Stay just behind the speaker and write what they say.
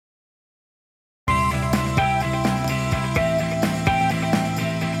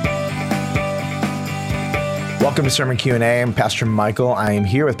Welcome to Sermon Q&A. I'm Pastor Michael. I am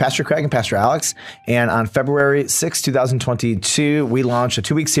here with Pastor Craig and Pastor Alex. And on February 6, 2022, we launched a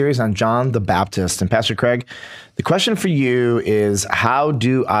 2-week series on John the Baptist. And Pastor Craig, the question for you is, how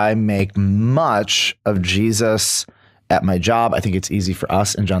do I make much of Jesus at my job? I think it's easy for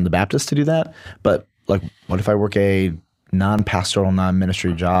us and John the Baptist to do that. But like, what if I work a non-pastoral,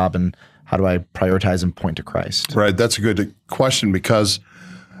 non-ministry job, and how do I prioritize and point to Christ? Right. That's a good question, because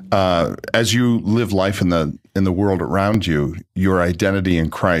as you live life in the world around you, your identity in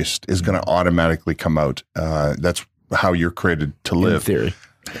Christ is going to automatically come out. That's how you're created to live. In theory.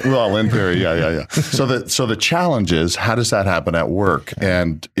 Well, in theory, yeah. So the challenge is, how does that happen at work?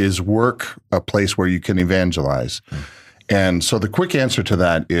 And is work a place where you can evangelize? And so the quick answer to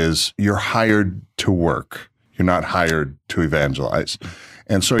that is, you're hired to work. You're not hired to evangelize.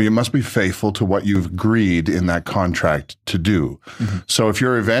 And so you must be faithful to what you've agreed in that contract to do. Mm-hmm. So if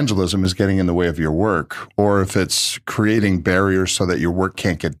your evangelism is getting in the way of your work, or if it's creating barriers so that your work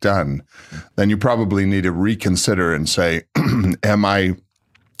can't get done, then you probably need to reconsider and say, am I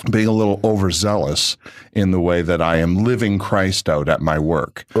being a little overzealous in the way that I am living Christ out at my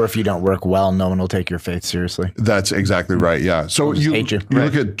work? Or if you don't work well, no one will take your faith seriously. That's exactly right, yeah. So you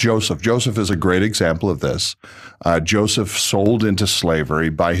look at Joseph. Joseph is a great example of this. Joseph sold into slavery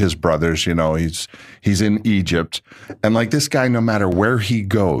by his brothers. You know, he's in Egypt. And like, this guy, no matter where he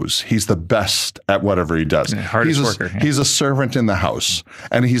goes, he's the best at whatever he does. Hardest worker. Yeah. He's a servant in the house,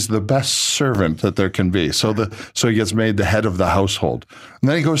 and he's the best servant that there can be. So he gets made the head of the household. And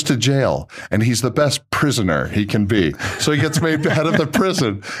then he goes to jail, and he's the best prisoner he can be. So he gets made head of the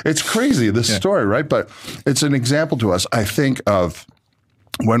prison. It's crazy, this story, right? But it's an example to us, I think, of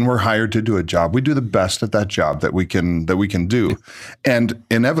when we're hired to do a job, we do the best at that job that we can do. And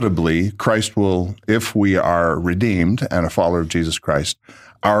inevitably, Christ will, if we are redeemed and a follower of Jesus Christ,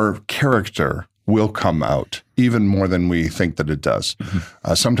 our character will come out even more than we think that it does.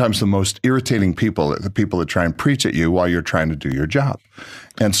 Mm-hmm. Sometimes the most irritating people are the people that try and preach at you while you're trying to do your job.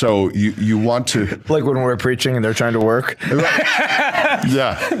 And so you want to... Like when we're preaching and they're trying to work.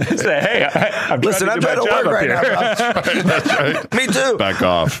 Yeah. Say, hey, I'm Listen, I'm trying to work right now. That's right. Me too. Back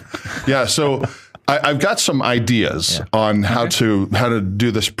off. Yeah, so I've got some ideas on how to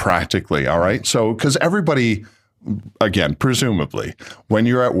do this practically, all right? So, because everybody... Again, presumably, when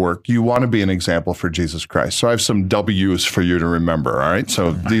you're at work, you want to be an example for Jesus Christ. So I have some W's for you to remember, all right?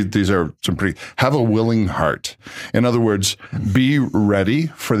 So these are some have a willing heart. In other words, be ready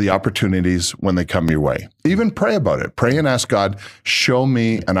for the opportunities when they come your way. Even pray about it. Pray and ask God, show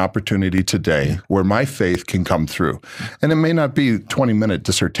me an opportunity today where my faith can come through. And it may not be 20-minute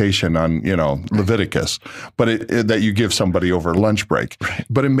dissertation on, Leviticus, but that you give somebody over lunch break. Right.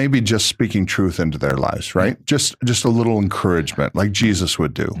 But it may be just speaking truth into their lives, right? Just a little encouragement, like Jesus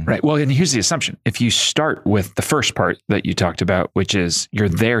would do. Right. Well, and here's the assumption. If you start with the first part that you talked about, which is you're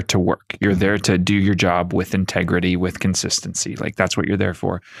there to work, you're there to do your job with integrity, with consistency, like that's what you're there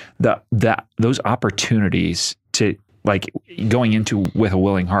for. Those opportunities to, like, going into with a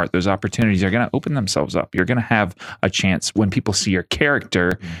willing heart, those opportunities are going to open themselves up. You're going to have a chance when people see your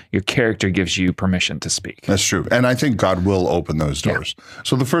character gives you permission to speak. That's true. And I think God will open those doors. Yeah.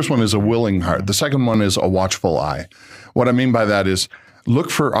 So the first one is a willing heart. The second one is a watchful eye. What I mean by that is, look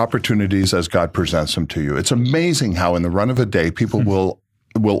for opportunities as God presents them to you. It's amazing how in the run of a day, people will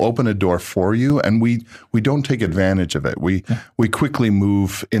open a door for you, and we don't take advantage of it. We quickly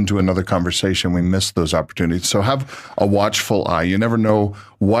move into another conversation. We miss those opportunities. So have a watchful eye. You never know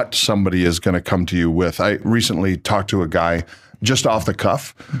what somebody is going to come to you with. I recently talked to a guy just off the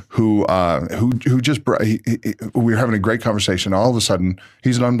cuff who just we were having a great conversation. All of a sudden,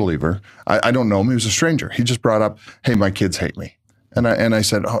 he's an unbeliever. I don't know him. He was a stranger. He just brought up, "Hey, my kids hate me." And I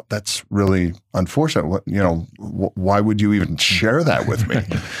said, "Oh, that's really unfortunate. Why would you even share that with me?"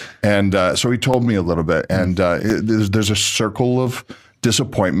 And so he told me a little bit. And there's a circle of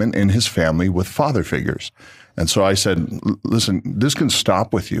disappointment in his family with father figures. And so I said, "Listen, this can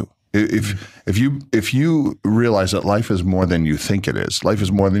stop with you. If you realize that life is more than you think it is, life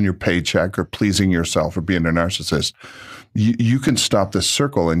is more than your paycheck or pleasing yourself or being a narcissist, you can stop this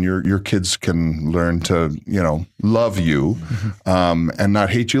circle, and your kids can learn to, love you and not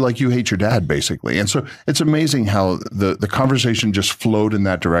hate you like you hate your dad, basically." And so it's amazing how the conversation just flowed in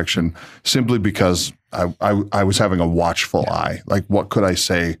that direction simply because I was having a watchful eye. Like, what could I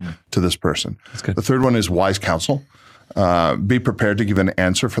say to this person? That's good. The third one is wise counsel. Be prepared to give an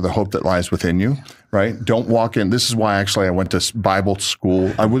answer for the hope that lies within you, right? Don't walk in. This is why actually I went to Bible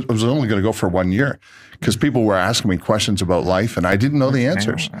school. I was only going to go for 1 year because people were asking me questions about life and I didn't know the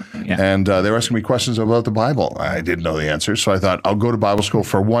answers. Yeah. And they were asking me questions about the Bible. I didn't know the answers. So I thought I'll go to Bible school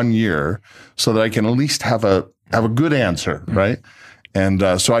for 1 year so that I can at least have a have a good answer, right?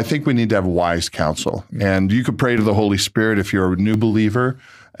 And so I think we need to have wise counsel. And you could pray to the Holy Spirit if you're a new believer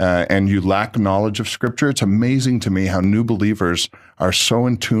and you lack knowledge of Scripture. It's amazing to me how new believers are so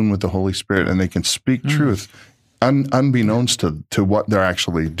in tune with the Holy Spirit and they can speak truth unbeknownst to what they're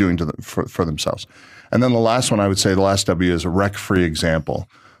actually doing for themselves. And then the last one I would say, the last W, is a wreck-free example.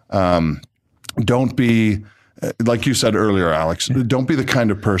 Don't be, like you said earlier, Alex, don't be the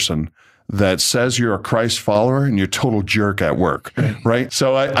kind of person that says you're a Christ follower and you're a total jerk at work, right?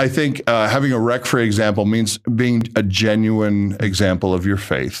 So I think having a wreck-free example means being a genuine example of your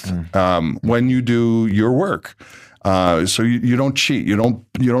faith when you do your work. So you don't cheat. You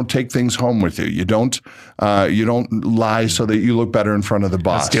don't take things home with you. You don't lie so that you look better in front of the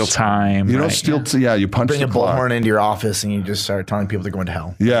boss. Steal time. You don't steal. Yeah, you punch Bring the a clock. bullhorn into your office and you just start telling people they're going to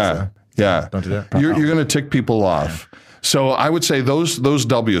hell. Yeah, yeah. Don't do that. You're going to tick people off. So I would say those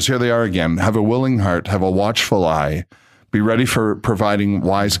W's, here they are again. Have a willing heart, have a watchful eye, be ready for providing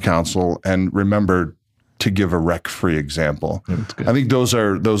wise counsel, and remember to give a wreck-free example. I think those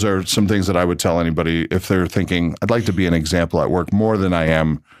are some things that I would tell anybody if they're thinking, I'd like to be an example at work more than I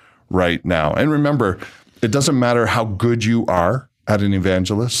am right now. And remember, it doesn't matter how good you are at an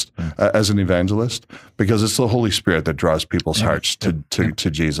evangelist, as an evangelist, because it's the Holy Spirit that draws people's hearts to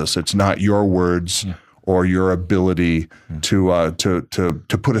Jesus. It's not your words or your ability to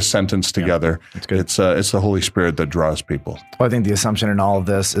put a sentence together. It's the Holy Spirit that draws people. Well, I think the assumption in all of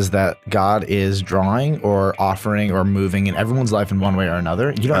this is that God is drawing or offering or moving in everyone's life in one way or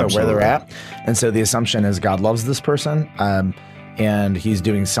another. You don't know where they're at. And so the assumption is God loves this person and he's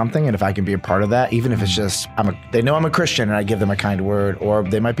doing something. And if I can be a part of that, even if it's just, they know I'm a Christian and I give them a kind word, or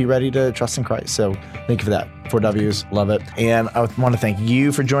they might be ready to trust in Christ. So thank you for that. 4 W's, love it. And I want to thank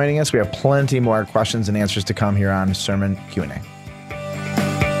you for joining us. We have plenty more questions and answers to come here on Sermon Q&A.